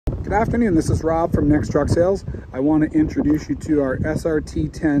Good afternoon, this is Rob from Next Truck Sales. I want to introduce you to our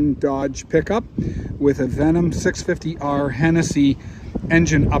SRT10 Dodge pickup with a Venom 650R Hennessey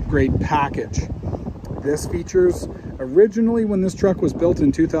engine upgrade package. This features, originally when this truck was built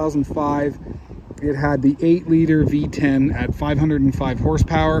in 2005, it had the 8-liter V10 at 505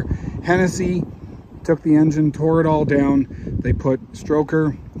 horsepower. Hennessey took the engine, tore it all down. They put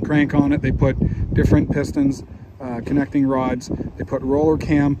stroker crank on it. They put different pistons, connecting rods. They put roller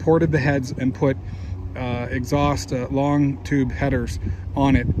cam, ported the heads, and put exhaust long tube headers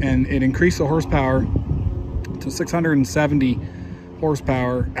on it. And it increased the horsepower to 670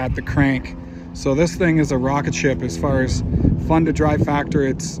 horsepower at the crank. So this thing is a rocket ship as far as fun to drive factor.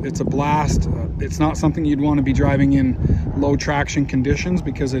 It's a blast. It's not something you'd want to be driving in low traction conditions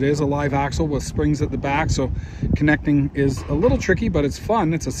because it is a live axle with springs at the back, so connecting is a little tricky, but it's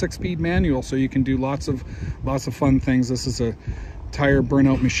fun. It's a 6-speed manual, so you can do lots of fun things. This is a tire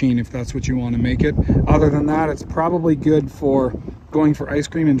burnout machine if that's what you want to make it. Other than that, it's probably good for going for ice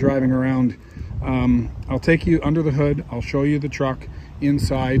cream and driving around. I'll take you under the hood. I'll show you the truck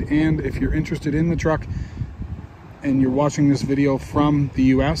inside, and if you're interested in the truck and you're watching this video from the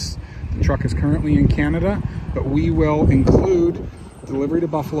US, the truck is currently in Canada, but we will include delivery to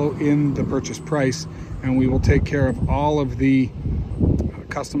Buffalo in the purchase price, and we will take care of all of the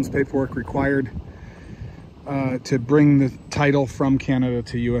customs paperwork required to bring the title from Canada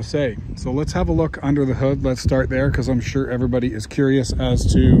to USA. So let's have a look under the hood. Let's start there because I'm sure everybody is curious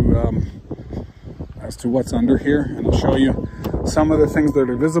as to what's under here, and I'll show you some of the things that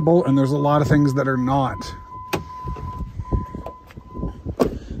are visible, and there's a lot of things that are not.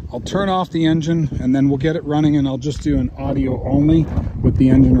 I'll turn off the engine and then we'll get it running, and I'll just do an audio only with the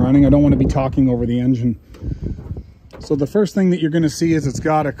engine running. I don't want to be talking over the engine. So the first thing that you're going to see is it's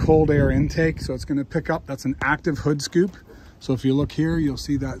got a cold air intake, so it's going to pick up, that's an active hood scoop. So if you look here, you'll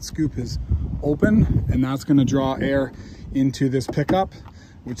see that scoop is open, and that's going to draw air into this pickup,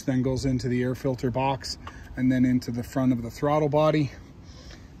 which then goes into the air filter box and then into the front of the throttle body.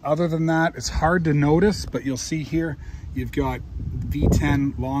 Other than that, it's hard to notice, but you'll see here you've got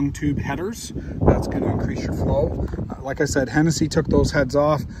V10 long tube headers. That's going to increase your flow. Like I said, Hennessey took those heads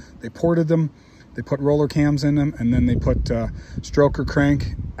off, they ported them, they put roller cams in them, and then they put stroker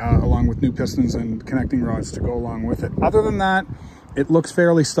crank along with new pistons and connecting rods to go along with it. Other than that, it looks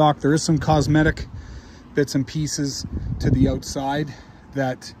fairly stock. There is some cosmetic bits and pieces to the outside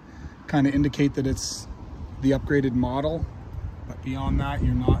that kind of indicate that it's the upgraded model, but beyond that,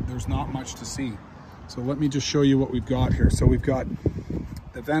 there's not much to see. So let me just show you what we've got here. So we've got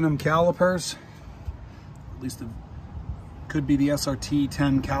the Venom calipers, at least it could be the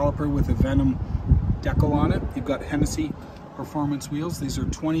SRT10 caliper with a Venom decal on it. You've got Hennessey performance wheels. These are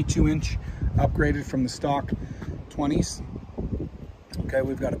 22-inch upgraded from the stock 20s. Okay,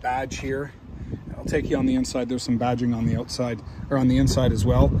 we've got a badge here. I'll take you on the inside. There's some badging on the outside, or on the inside as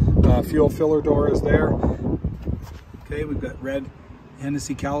well. Fuel filler door is there. Okay, we've got red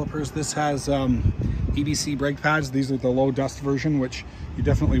Hennessey calipers. This has EBC brake pads. These are the low dust version, which you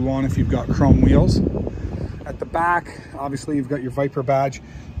definitely want if you've got chrome wheels. At the back, obviously you've got your Viper badge,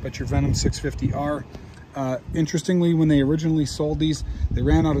 but your Venom 650R. Interestingly, when they originally sold these, they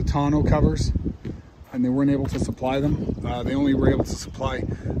ran out of tonneau covers and they weren't able to supply them. They only were able to supply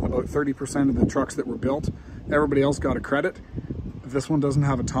about 30% of the trucks that were built. Everybody else got a credit. This one doesn't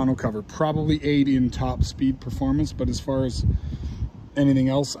have a tonneau cover. Probably aid in top speed performance, but as far as anything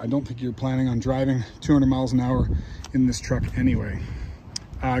else, I don't think you're planning on driving 200 miles an hour in this truck anyway.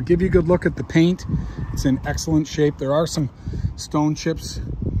 Give you a good look at the paint. It's in excellent shape. There are some stone chips,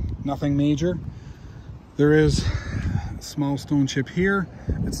 nothing major. There is a small stone chip here.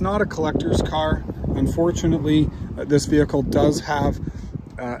 It's not a collector's car. Unfortunately, this vehicle does have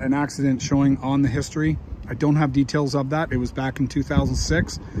an accident showing on the history. I don't have details of that. It was back in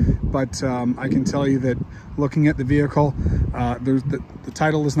 2006, but I can tell you that looking at the vehicle, the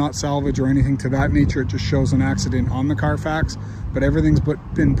title is not salvage or anything to that nature. It just shows an accident on the Carfax, but everything's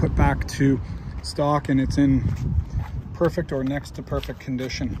been put back to stock and it's in perfect or next to perfect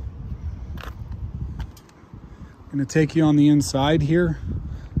condition. I'm going to take you on the inside here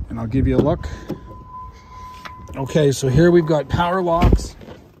and I'll give you a look. Okay, so here we've got power locks,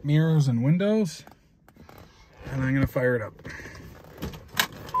 mirrors, and windows. And I'm going to fire it up.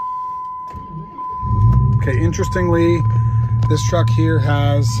 Okay, interestingly, this truck here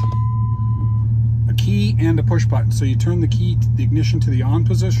has a key and a push button. So you turn the key, the ignition to the on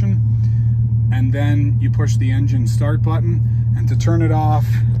position, and then you push the engine start button. And to turn it off,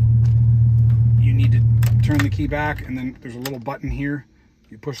 you need to turn the key back, and then there's a little button here.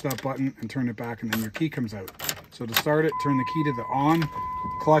 You push that button and turn it back, and then your key comes out. So to start it, turn the key to the on,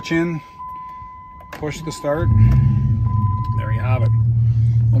 clutch in, push the start. There you have it.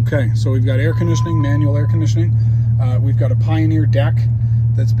 Okay, so we've got air conditioning, manual air conditioning. We've got a Pioneer deck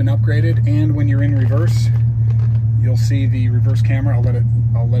that's been upgraded, and when you're in reverse, you'll see the reverse camera. I'll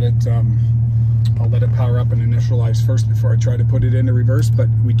let it power up and initialize first before I try to put it into reverse, but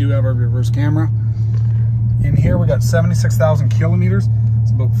we do have a reverse camera. In here we got 76,000 kilometers.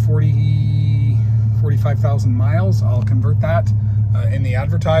 It's about 45,000 miles. I'll convert that in the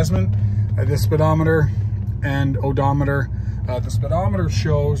advertisement. The speedometer and odometer. The speedometer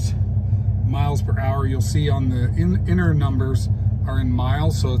shows miles per hour. You'll see on the inner numbers are in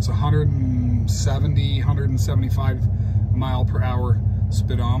miles, so it's 175 mile per hour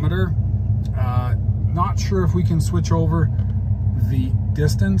speedometer. Not sure if we can switch over the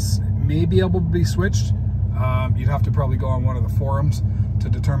distance. It may be able to be switched. You'd have to probably go on one of the forums to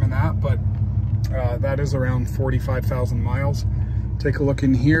determine that, but that is around 45,000 miles. Take a look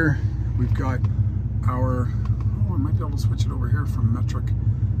in here. We've got our, I might be able to switch it over here from metric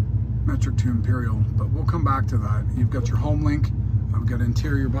to imperial, but we'll come back to that. You've got your home link. I've got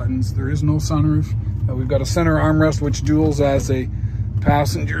interior buttons. There is no sunroof. We've got a center armrest which duals as a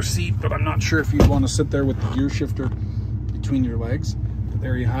passenger seat, but I'm not sure if you'd want to sit there with the gear shifter between your legs. But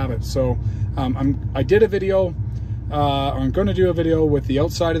there you have it. So I did a video, I'm going to do a video with the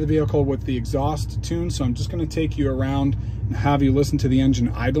outside of the vehicle with the exhaust tuned, so I'm just going to take you around and have you listen to the engine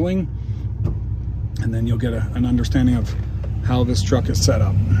idling, and then you'll get an understanding of how this truck is set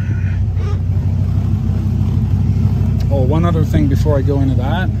up. Oh, one other thing before I go into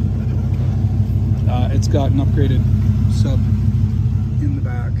that, it's got an upgraded sub in the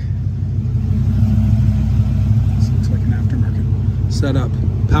back. This looks like an aftermarket setup.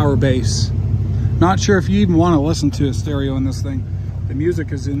 Power bass. Not sure if you even want to listen to a stereo in this thing. The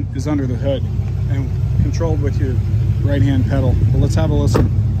music is under the hood and controlled with your right hand pedal. But let's have a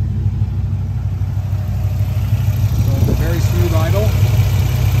listen. So it's a very smooth idle.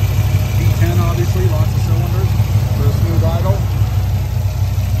 V10 obviously, lots of cylinders for a smooth idle.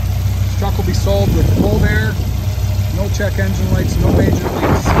 This truck will be sold with cold air, no check engine lights, no major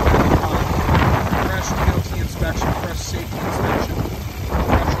leaks, fresh DOT inspection, fresh safety inspection,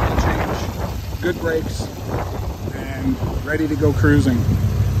 fresh oil change, good brakes, and ready to go cruising.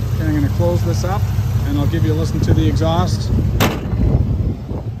 Okay, I'm going to close this up and I'll give you a listen to the exhaust.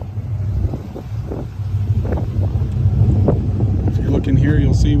 If you look in here,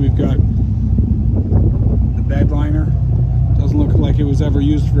 you'll see we've got the bed liner. Doesn't look like it was ever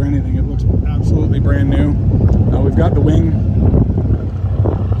used for anything. It looks absolutely brand new. We've got the wing.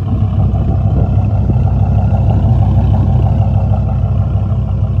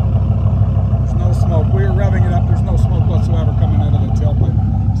 There's no smoke. We were revving it up. There's no smoke whatsoever coming out of the tailpipe.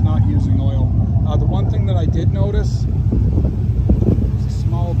 It's not using oil. The one thing that I did notice is a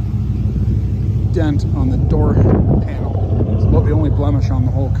small dent on the door panel. It's about the only blemish on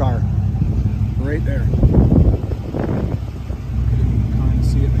the whole car. Right there. Kind of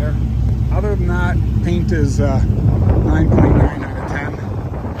see it there. Other than that, paint is 9.9 out of 10.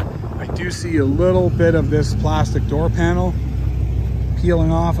 I do see a little bit of this plastic door panel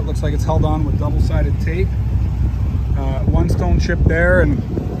peeling off. It looks like it's held on with double-sided tape. One stone chip there, and a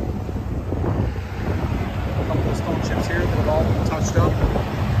couple of stone chips here that have all been touched up.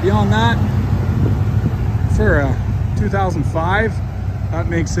 Beyond that, for a 2005, that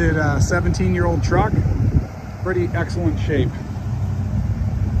makes it a 17-year-old truck. Pretty excellent shape.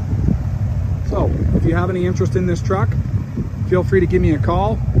 So, if you have any interest in this truck, feel free to give me a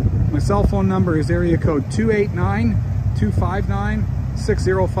call. My cell phone number is area code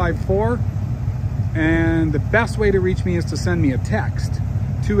 289-259-6054. And the best way to reach me is to send me a text,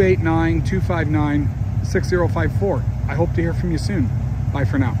 289-259-6054. I hope to hear from you soon. Bye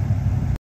for now.